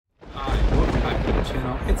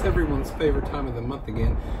channel. It's everyone's favorite time of the month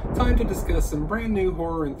again. Time to discuss some brand new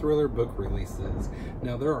horror and thriller book releases.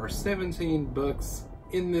 Now there are 17 books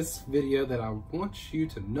in this video that I want you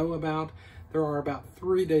to know about. There are about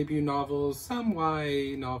 3 debut novels, some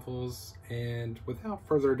YA novels, and without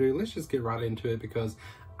further ado, let's just get right into it because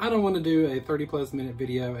I don't want to do a 30+ minute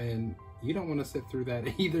video and you don't want to sit through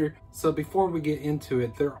that either. So before we get into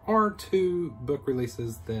it, there are 2 book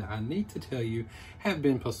releases that I need to tell you have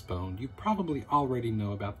been postponed. You probably already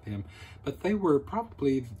know about them, but they were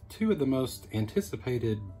probably 2 of the most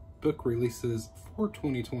anticipated book releases for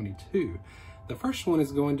 2022. The first one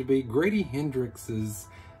is going to be Grady Hendrix's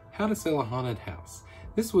How to Sell a Haunted House.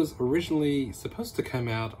 This was originally supposed to come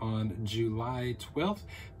out on July 12th,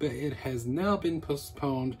 but it has now been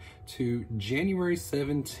postponed to January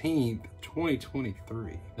 17th,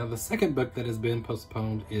 2023. Now, the second book that has been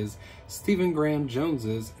postponed is Stephen Graham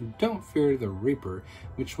Jones's Don't Fear the Reaper,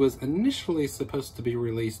 which was initially supposed to be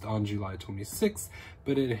released on July 26th,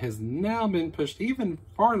 but it has now been pushed even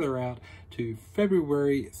farther out to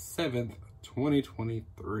February 7th,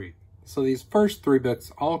 2023. So these first 3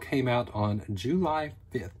 books all came out on July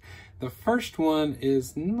 5th. The first one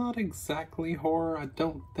is not exactly horror, I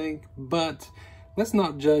don't think, but let's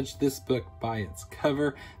not judge this book by its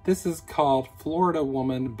cover. This is called Florida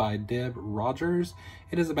Woman by Deb Rogers.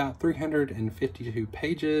 It is about 352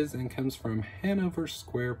 pages and comes from Hanover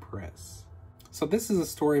Square Press. So this is a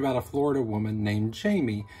story about a Florida woman named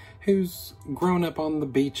Jamie who's grown up on the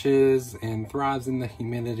beaches and thrives in the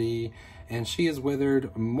humidity, and she has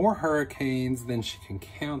weathered more hurricanes than she can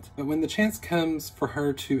count. But when the chance comes for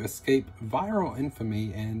her to escape viral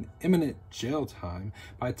infamy and imminent jail time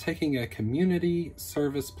by taking a community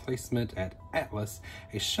service placement at Atlas,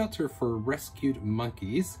 a shelter for rescued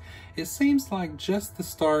monkeys, it seems like just the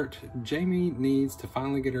start. Jamie needs to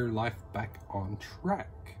finally get her life back on track.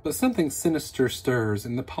 But something sinister stirs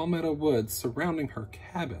in the palmetto woods surrounding her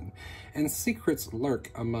cabin, and secrets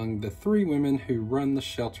lurk among the 3 women who run the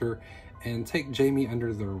shelter and take Jamie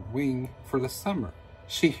under their wing for the summer.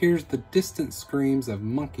 She hears the distant screams of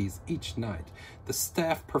monkeys each night. The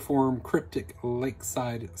staff perform cryptic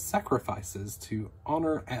lakeside sacrifices to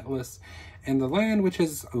honor Atlas, and the land, which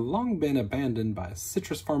has long been abandoned by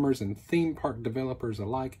citrus farmers and theme park developers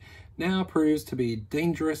alike, now proves to be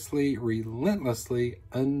dangerously, relentlessly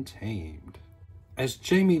untamed. As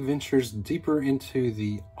Jamie ventures deeper into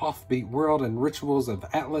the offbeat world and rituals of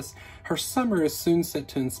Atlas, her summer is soon set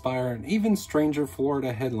to inspire an even stranger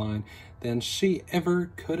Florida headline than she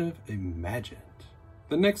ever could have imagined.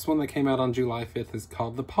 The next one that came out on July 5th is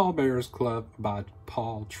called The Pallbearer's Club by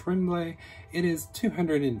Paul Tremblay. It is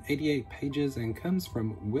 288 pages and comes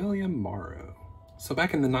from William Morrow. So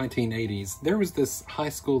back in the 1980s, there was this high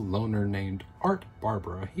school loner named Art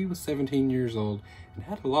Barbara. He was 17 years old and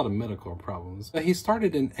had a lot of medical problems. But he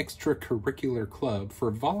started an extracurricular club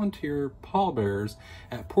for volunteer pallbearers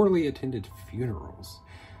at poorly attended funerals.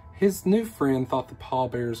 His new friend thought the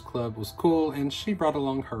Pallbearers Club was cool, and she brought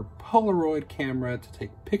along her Polaroid camera to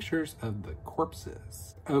take pictures of the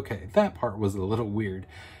corpses. Okay, that part was a little weird.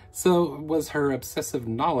 So was her obsessive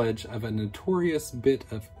knowledge of a notorious bit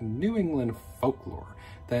of New England folklore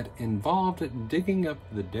that involved digging up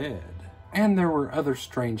the dead. And there were other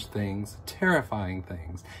strange things, terrifying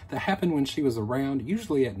things, that happened when she was around,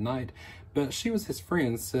 usually at night, but she was his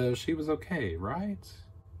friend, so she was okay, right?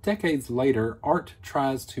 Decades later, Art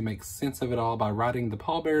tries to make sense of it all by writing The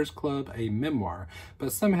Pallbearers Club, a memoir,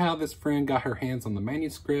 but somehow this friend got her hands on the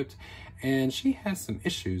manuscript and she has some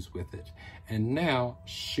issues with it, and now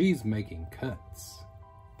she's making cuts.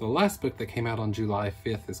 The last book that came out on July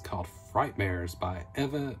 5th is called FRIGHTMARES by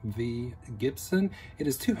Eva V. Gibson. It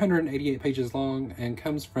is 288 pages long and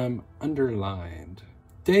comes from Underlined.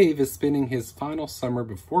 Dave is spending his final summer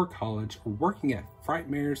before college working at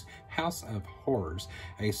Frightmare's House of Horrors,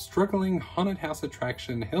 a struggling haunted house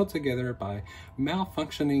attraction held together by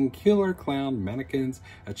malfunctioning killer clown mannequins,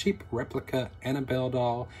 a cheap replica Annabelle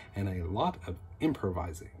doll, and a lot of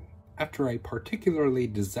improvising. After a particularly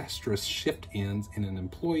disastrous shift ends in an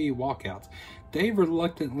employee walkout, Dave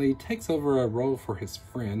reluctantly takes over a role for his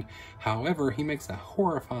friend. However, he makes a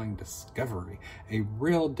horrifying discovery, a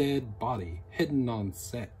real dead body hidden on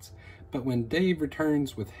set. But when Dave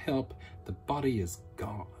returns with help, the body is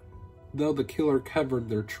gone. Though the killer covered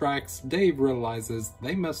their tracks, Dave realizes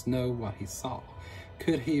they must know what he saw.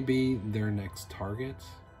 Could he be their next target?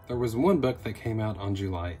 There was one book that came out on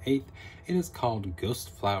July 8th. It is called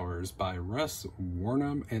GHOSTFLOWERS by Rus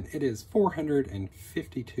Wornom, and it is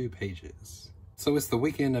 452 pages. So it's the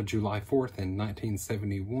weekend of July 4th in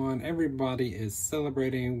 1971. Everybody is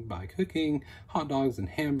celebrating by cooking hot dogs and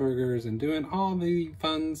hamburgers and doing all the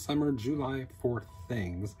fun summer July 4th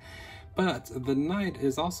things. But the night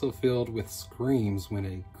is also filled with screams when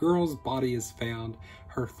a girl's body is found,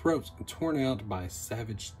 her throat torn out by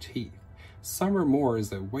savage teeth. Summer Moore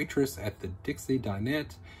is a waitress at the Dixie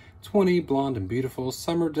Dinette. 20, blonde and beautiful,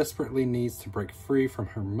 Summer desperately needs to break free from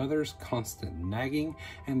her mother's constant nagging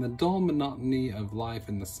and the dull monotony of life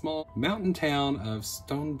in the small mountain town of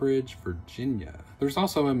Stonebridge, Virginia. There's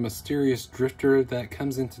also a mysterious drifter that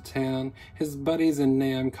comes into town. His buddies in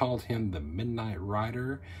Nam called him the Midnight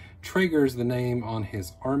Rider. Traeger's the name on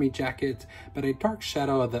his army jacket, but a dark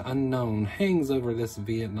shadow of the unknown hangs over this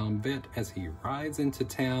Vietnam vet as he rides into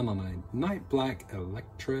town on a night black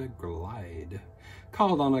Electra Glide,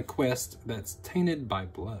 called on a quest that's tainted by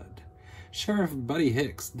blood. Sheriff Buddy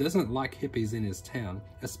Hicks doesn't like hippies in his town,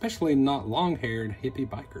 especially not long-haired hippie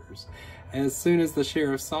bikers. As soon as the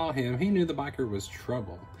sheriff saw him, he knew the biker was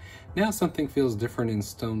trouble. Now something feels different in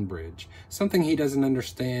Stonebridge, something he doesn't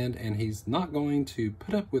understand, and he's not going to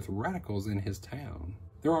put up with radicals in his town.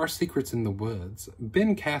 There are secrets in the woods.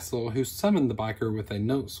 Ben Castle, who summoned the biker with a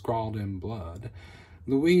note scrawled in blood.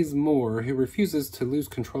 Louise Moore, who refuses to lose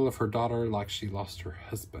control of her daughter like she lost her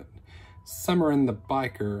husband. Summer and the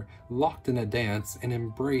biker, locked in a dance, an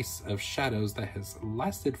embrace of shadows that has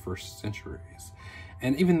lasted for centuries.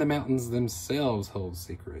 And even the mountains themselves hold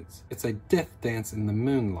secrets. It's a death dance in the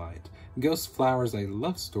moonlight. GHOSTFLOWERS, a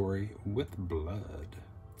love story with blood.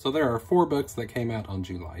 So there are 4 books that came out on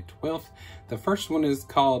July 12th. The first one is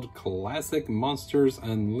called Classic Monsters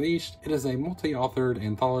Unleashed. It is a multi-authored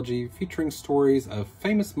anthology featuring stories of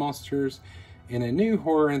famous monsters in a new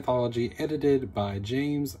horror anthology edited by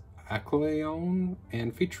James Acleon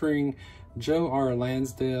and featuring Joe R.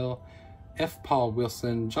 Lansdale, F. Paul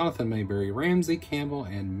Wilson, Jonathan Mayberry, Ramsey Campbell,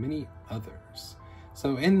 and many others.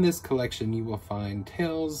 So in this collection you will find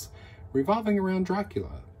tales revolving around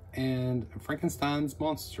Dracula and Frankenstein's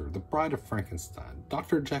monster, the Bride of Frankenstein,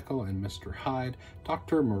 Dr. Jekyll and Mr. Hyde,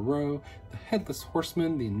 Dr. Moreau, the Headless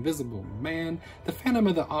Horseman, the Invisible Man, the Phantom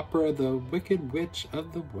of the Opera, the Wicked Witch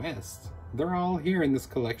of the West. They're all here in this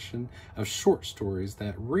collection of short stories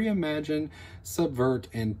that reimagine, subvert,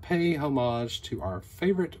 and pay homage to our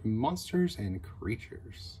favorite monsters and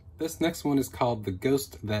creatures. This next one is called The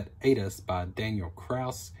Ghost That Ate Us by Daniel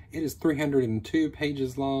Kraus. It is 302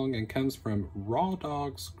 pages long and comes from Raw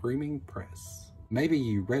Dog Screaming Press. Maybe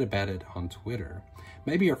you read about it on Twitter.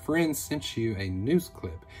 Maybe a friend sent you a news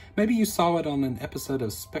clip. Maybe you saw it on an episode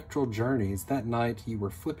of Spectral Journeys that night you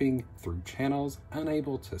were flipping through channels,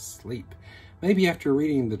 unable to sleep. Maybe after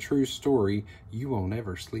reading the true story, you will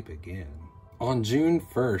never sleep again. On June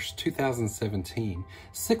 1st, 2017,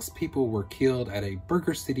 6 people were killed at a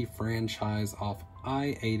Burger City franchise off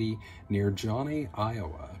I-80 near Johnny,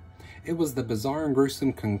 Iowa. It was the bizarre and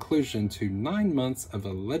gruesome conclusion to 9 months of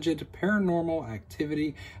alleged paranormal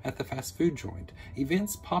activity at the fast food joint,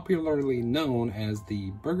 events popularly known as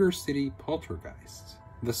the Burger City Poltergeist.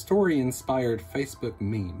 The story inspired Facebook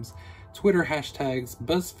memes, Twitter hashtags,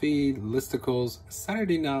 BuzzFeed listicles,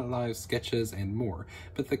 Saturday Night Live sketches, and more,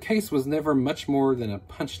 but the case was never much more than a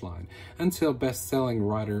punchline until best-selling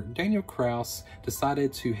writer Daniel Kraus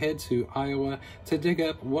decided to head to Iowa to dig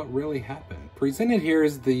up what really happened. Presented here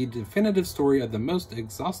is the definitive story of the most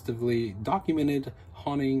exhaustively documented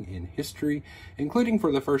haunting in history, including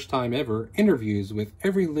for the first time ever, interviews with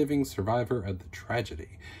every living survivor of the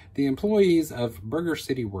tragedy. The employees of Burger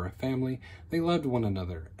City were a family. They loved one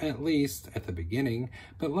another, at least at the beginning,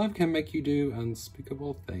 but love can make you do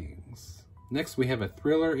unspeakable things. Next we have a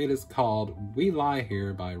thriller. It is called We Lie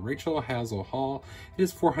Here by Rachel Howzell Hall. It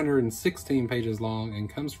is 416 pages long and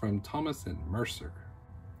comes from Thomas and Mercer.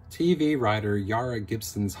 TV writer Yara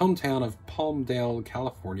Gibson's hometown of Palmdale,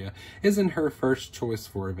 California isn't her first choice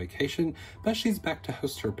for a vacation, but she's back to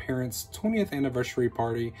host her parents' 20th anniversary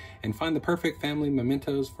party and find the perfect family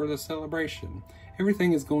mementos for the celebration.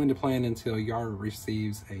 Everything is going to plan until Yara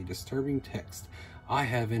receives a disturbing text. I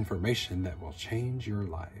have information that will change your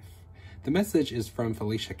life. The message is from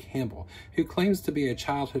Felicia Campbell, who claims to be a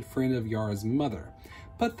childhood friend of Yara's mother,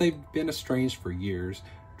 but they've been estranged for years.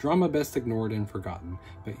 Drama best ignored and forgotten,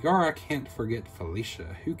 but Yara can't forget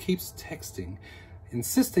Felicia, who keeps texting,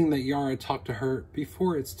 insisting that Yara talk to her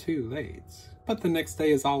before it's too late. But the next day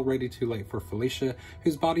is already too late for Felicia,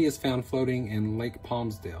 whose body is found floating in Lake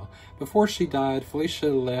Palmsdale. Before she died, Felicia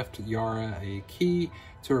left Yara a key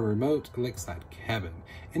to a remote lakeside cabin.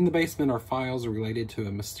 In the basement are files related to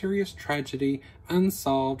a mysterious tragedy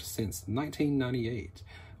unsolved since 1998.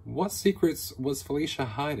 What secrets was Felicia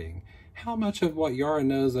hiding? How much of what Yara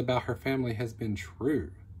knows about her family has been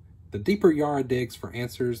true? The deeper Yara digs for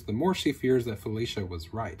answers, the more she fears that Felicia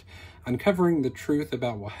was right. Uncovering the truth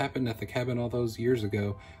about what happened at the cabin all those years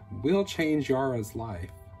ago will change Yara's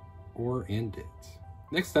life, or end it.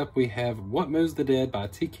 Next up, we have What Moves the Dead by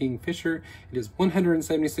T. Kingfisher. It is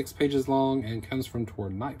 176 pages long and comes from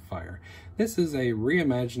Toward Nightfire. This is a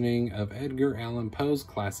reimagining of Edgar Allan Poe's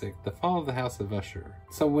classic, The Fall of the House of Usher.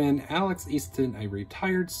 So when Alex Easton, a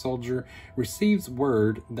retired soldier, receives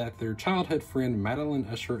word that their childhood friend Madeline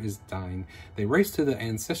Usher is dying, they race to the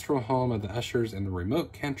ancestral home of the Ushers in the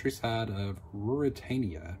remote countryside of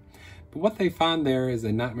Ruritania. But what they find there is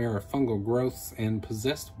a nightmare of fungal growths and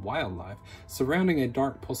possessed wildlife surrounding a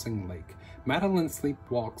dark pulsing lake. Madeline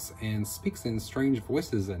sleepwalks and speaks in strange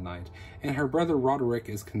voices at night, and her brother Roderick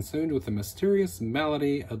is consumed with a mysterious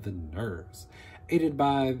malady of the nerves. Aided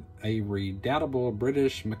by a redoubtable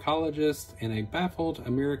British mycologist and a baffled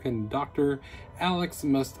American doctor, Alex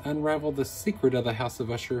must unravel the secret of the House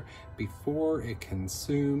of Usher before it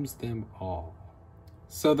consumes them all.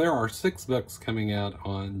 So there are 6 books coming out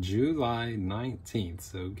on July 19th,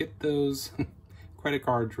 so get those credit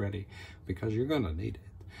cards ready because you're going to need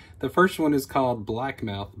it. The first one is called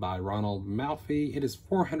Blackmouth by Ronald Malfi. It is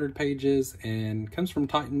 400 pages and comes from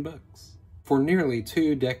Titan Books. For nearly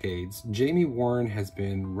 2 decades, Jamie Warren has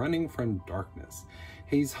been running from darkness.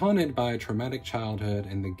 He's haunted by a traumatic childhood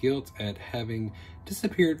and the guilt at having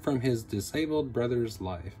disappeared from his disabled brother's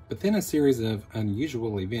life. But then a series of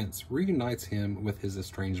unusual events reunites him with his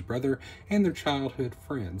estranged brother and their childhood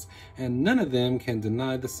friends, and none of them can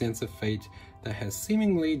deny the sense of fate that has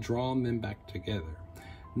seemingly drawn them back together.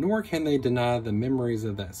 Nor can they deny the memories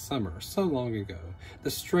of that summer so long ago,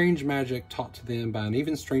 the strange magic taught to them by an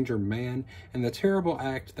even stranger man, and the terrible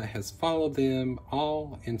act that has followed them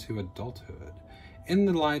all into adulthood. In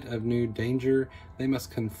the light of new danger, they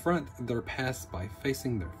must confront their past by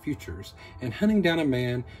facing their futures and hunting down a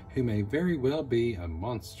man who may very well be a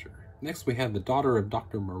monster. Next, we have The Daughter of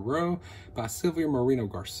Dr. Moreau by Silvia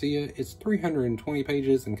Moreno-Garcia. It's 320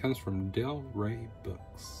 pages and comes from Del Rey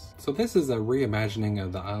Books. So this is a reimagining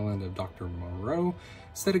of the island of Dr. Moreau,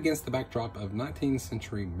 set against the backdrop of 19th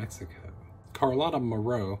century Mexico. Carlotta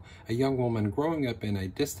Moreau, a young woman growing up in a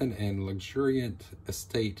distant and luxuriant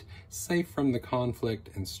estate safe from the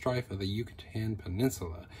conflict and strife of the Yucatan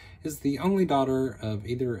Peninsula, is the only daughter of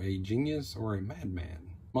either a genius or a madman.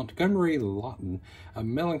 Montgomery Lawton, a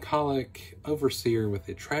melancholic overseer with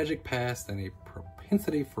a tragic past and a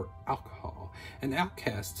propensity for alcohol, an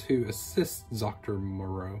outcast who assists Dr.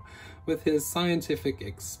 Moreau with his scientific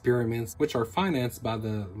experiments, which are financed by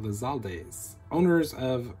the Lizaldes, owners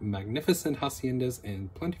of magnificent haciendas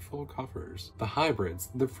and plentiful coffers. The hybrids,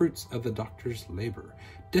 the fruits of the doctor's labor,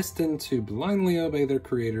 destined to blindly obey their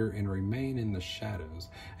creator and remain in the shadows,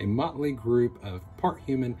 a motley group of part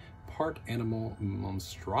human, part animal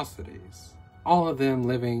monstrosities. All of them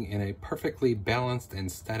living in a perfectly balanced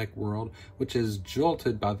and static world, which is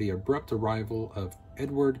jolted by the abrupt arrival of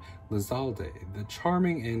Edward Lizalde, the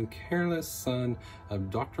charming and careless son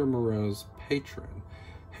of Dr. Moreau's patron,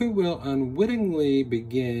 who will unwittingly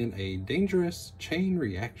begin a dangerous chain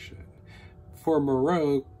reaction. For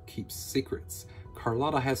Moreau keeps secrets,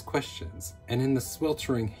 Carlotta has questions, and in the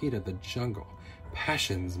sweltering heat of the jungle,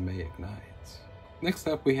 passions may ignite. Next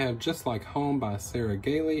up, we have Just Like Home by Sarah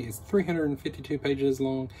Gailey. It's 352 pages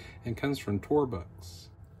long and comes from Tor Books.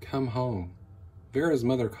 Come home. Vera's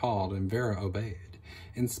mother called and Vera obeyed.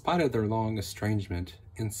 In spite of their long estrangement,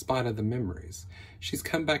 in spite of the memories, she's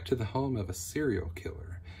come back to the home of a serial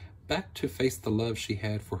killer, back to face the love she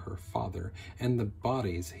had for her father and the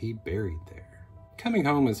bodies he buried there. Coming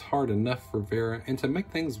home is hard enough for Vera, and to make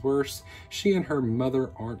things worse, she and her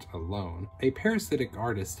mother aren't alone. A parasitic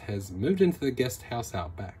artist has moved into the guest house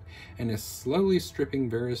out back and is slowly stripping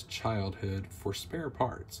Vera's childhood for spare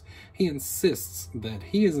parts. He insists that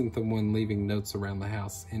he isn't the one leaving notes around the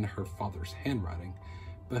house in her father's handwriting.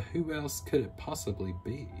 But who else could it possibly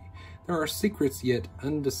be? There are secrets yet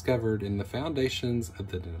undiscovered in the foundations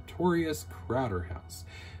of the notorious Crowder house.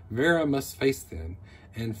 Vera must face them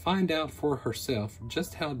and find out for herself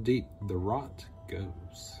just how deep the rot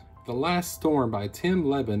goes. The Last Storm by Tim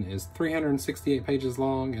Lebbon is 368 pages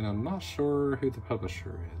long, and I'm not sure who the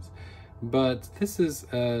publisher is. But this is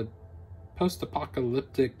a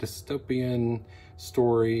post-apocalyptic dystopian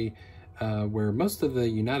story where most of the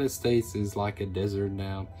United States is like a desert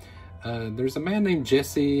now. There's a man named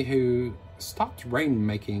Jesse who stopped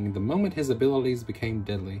rain-making the moment his abilities became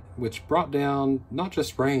deadly, which brought down not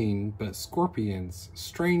just rain, but scorpions,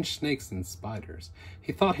 strange snakes, and spiders.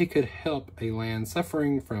 He thought he could help a land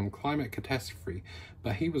suffering from climate catastrophe,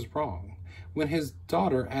 but he was wrong. When his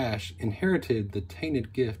daughter Ash inherited the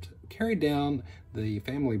tainted gift carried down the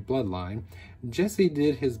family bloodline, Jesse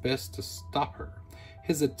did his best to stop her.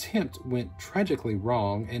 His attempt went tragically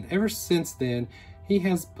wrong, and ever since then, he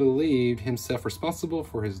has believed himself responsible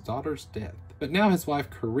for his daughter's death. But now his wife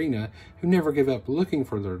Karina, who never gave up looking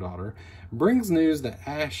for their daughter, brings news that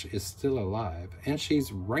Ash is still alive, and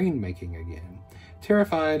she's rain-making again.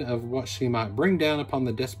 Terrified of what she might bring down upon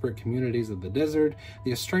the desperate communities of the desert,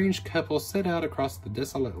 the estranged couple set out across the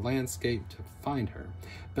desolate landscape to find her.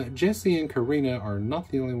 But Jesse and Karina are not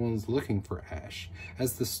the only ones looking for Ash.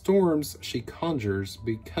 As the storms she conjures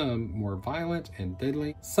become more violent and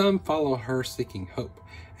deadly, some follow her seeking hope,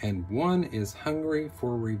 and one is hungry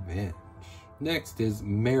for revenge. Next is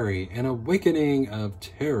Mary, An Awakening of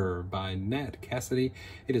Terror by Nat Cassidy.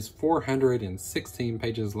 It is 416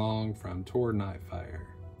 pages long from Tor Nightfire.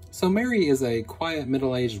 So Mary is a quiet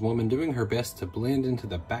middle-aged woman doing her best to blend into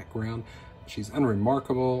the background. She's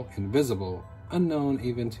unremarkable, invisible, unknown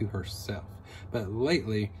even to herself. But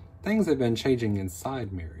lately, things have been changing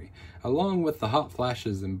inside Mary. Along with the hot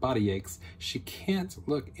flashes and body aches, she can't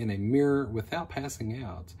look in a mirror without passing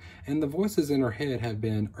out, and the voices in her head have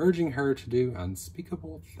been urging her to do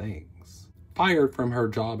unspeakable things. Fired from her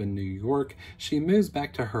job in New York, she moves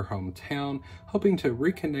back to her hometown, hoping to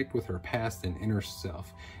reconnect with her past and inner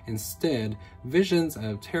self. Instead, visions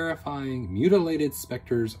of terrifying, mutilated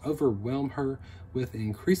specters overwhelm her with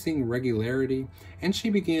increasing regularity, and she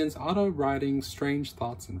begins auto-writing strange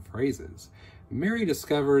thoughts and phrases. Mary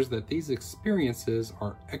discovers that these experiences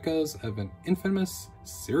are echoes of an infamous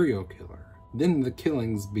serial killer. Then the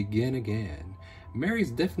killings begin again.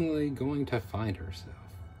 Mary's definitely going to find herself.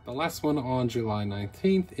 The last one on July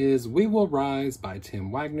 19th is We Will Rise by Tim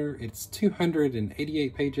Waggoner. It's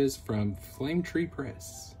 288 pages from Flame Tree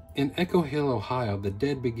Press. In Echo Hill, Ohio, the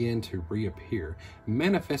dead begin to reappear,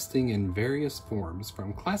 manifesting in various forms,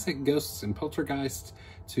 from classic ghosts and poltergeists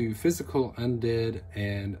to physical undead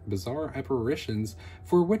and bizarre apparitions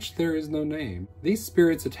for which there is no name. These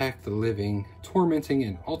spirits attack the living, tormenting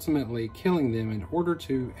and ultimately killing them in order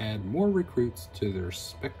to add more recruits to their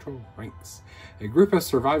spectral ranks. A group of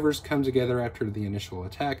survivors come together after the initial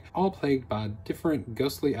attack, all plagued by different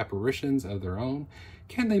ghostly apparitions of their own.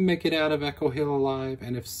 Can they make it out of Echo Hill alive?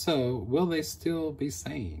 And if so, will they still be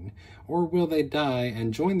sane? Or will they die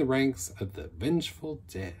and join the ranks of the vengeful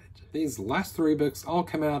dead? These last three books all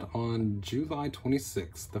come out on July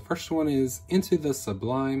 26th. The first one is Into the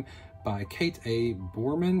Sublime by Kate A.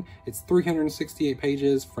 Boorman. It's 368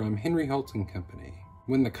 pages from Henry Holt & Company.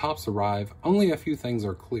 When the cops arrive, only a few things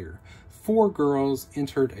are clear. 4 girls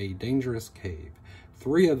entered a dangerous cave.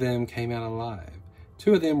 3 of them came out alive.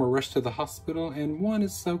 2 of them were rushed to the hospital, and 1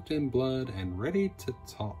 is soaked in blood and ready to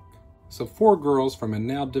talk. So 4 girls from a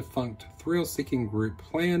now defunct thrill-seeking group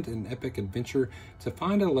planned an epic adventure to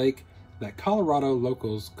find a lake that Colorado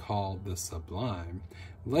locals call the Sublime.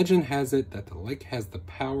 Legend has it that the lake has the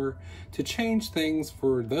power to change things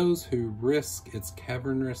for those who risk its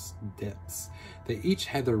cavernous depths. They each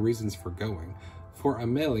had their reasons for going. For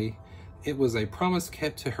Amelie, it was a promise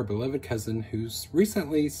kept to her beloved cousin who's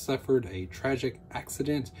recently suffered a tragic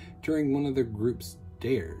accident during one of the group's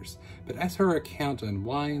dares. But as her account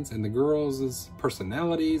unwinds and the girls'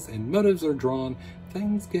 personalities and motives are drawn,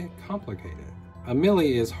 things get complicated.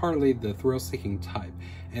 Amelie is hardly the thrill-seeking type,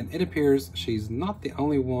 and it appears she's not the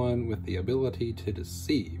only one with the ability to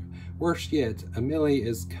deceive. Worse yet, Amelie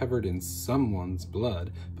is covered in someone's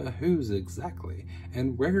blood, but whose exactly?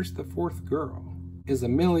 And where's the 4th girl? Is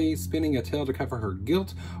Amelie spinning a tale to cover her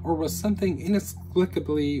guilt, or was something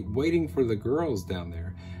inexplicably waiting for the girls down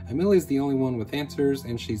there? Amelie's the only one with answers,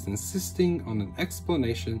 and she's insisting on an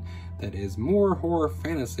explanation that is more horror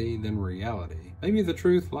fantasy than reality. Maybe the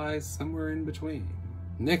truth lies somewhere in between.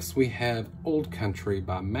 Next we have Old Country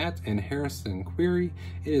by Matt and Harrison Query.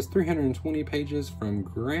 It is 320 pages from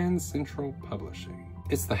Grand Central Publishing.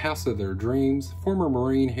 It's the house of their dreams. Former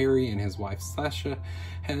Marine Harry and his wife Sasha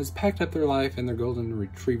has packed up their life in their golden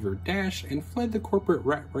retriever Dash and fled the corporate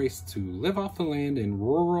rat race to live off the land in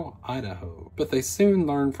rural Idaho. But they soon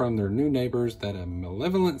learn from their new neighbors that a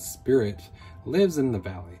malevolent spirit lives in the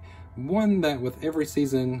valley. One that with every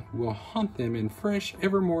season will haunt them in fresh,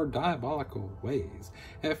 ever more diabolical ways.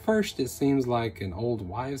 At first it seems like an old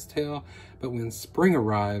wives' tale, but when spring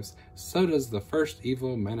arrives, so does the first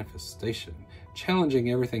evil manifestation,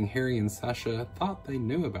 challenging everything Harry and Sasha thought they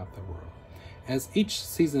knew about the world. As each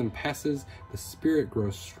season passes, the spirit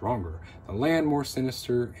grows stronger, the land more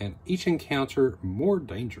sinister, and each encounter more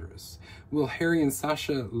dangerous. Will Harry and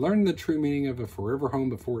Sasha learn the true meaning of a forever home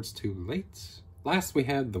before it's too late? Last, we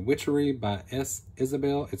had The Witchery by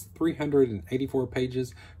Isabelle. It's 384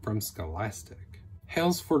 pages from Scholastic.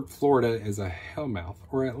 Halesford, Florida is a hellmouth,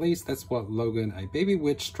 or at least that's what Logan, a baby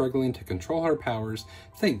witch struggling to control her powers,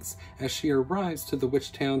 thinks as she arrives to the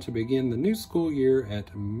witch town to begin the new school year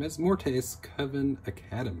at Mesmortes Coven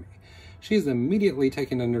Academy. She is immediately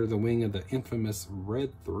taken under the wing of the infamous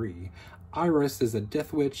Red Three. Iris is a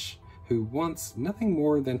death witch who wants nothing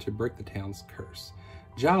more than to break the town's curse.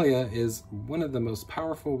 Jalia is one of the most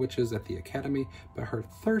powerful witches at the academy, but her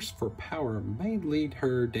thirst for power may lead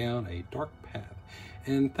her down a dark path.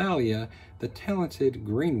 And Thalia, the talented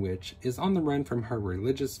green witch, is on the run from her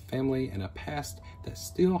religious family and a past that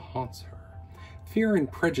still haunts her. Fear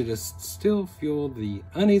and prejudice still fuel the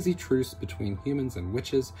uneasy truce between humans and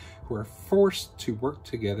witches, who are forced to work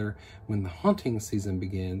together when the haunting season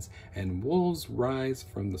begins and wolves rise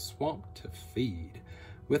from the swamp to feed.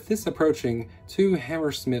 With this approaching, two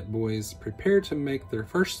Hammersmith boys prepare to make their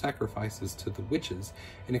first sacrifices to the witches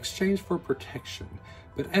in exchange for protection.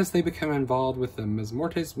 But as they become involved with the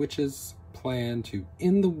Mesmortes witches' plan to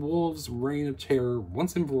end the wolves' reign of terror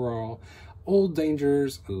once and for all, old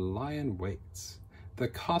dangers lie in wait. The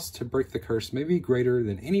cost to break the curse may be greater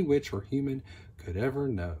than any witch or human could ever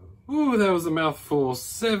know. Ooh, that was a mouthful.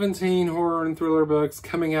 17 horror and thriller books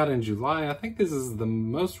coming out in July. I think this is the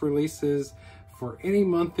most releases for any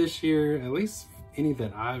month this year, at least any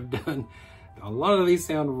that I've done. A lot of these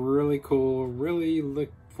sound really cool. Really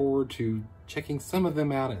look forward to checking some of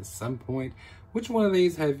them out at some point. Which one of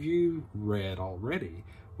these have you read already?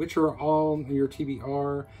 Which are all your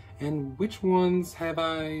TBR? And which ones have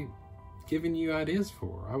I given you ideas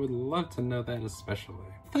for? I would love to know that especially.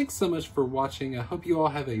 Thanks so much for watching. I hope you all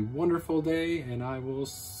have a wonderful day, and I will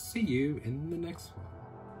see you in the next one.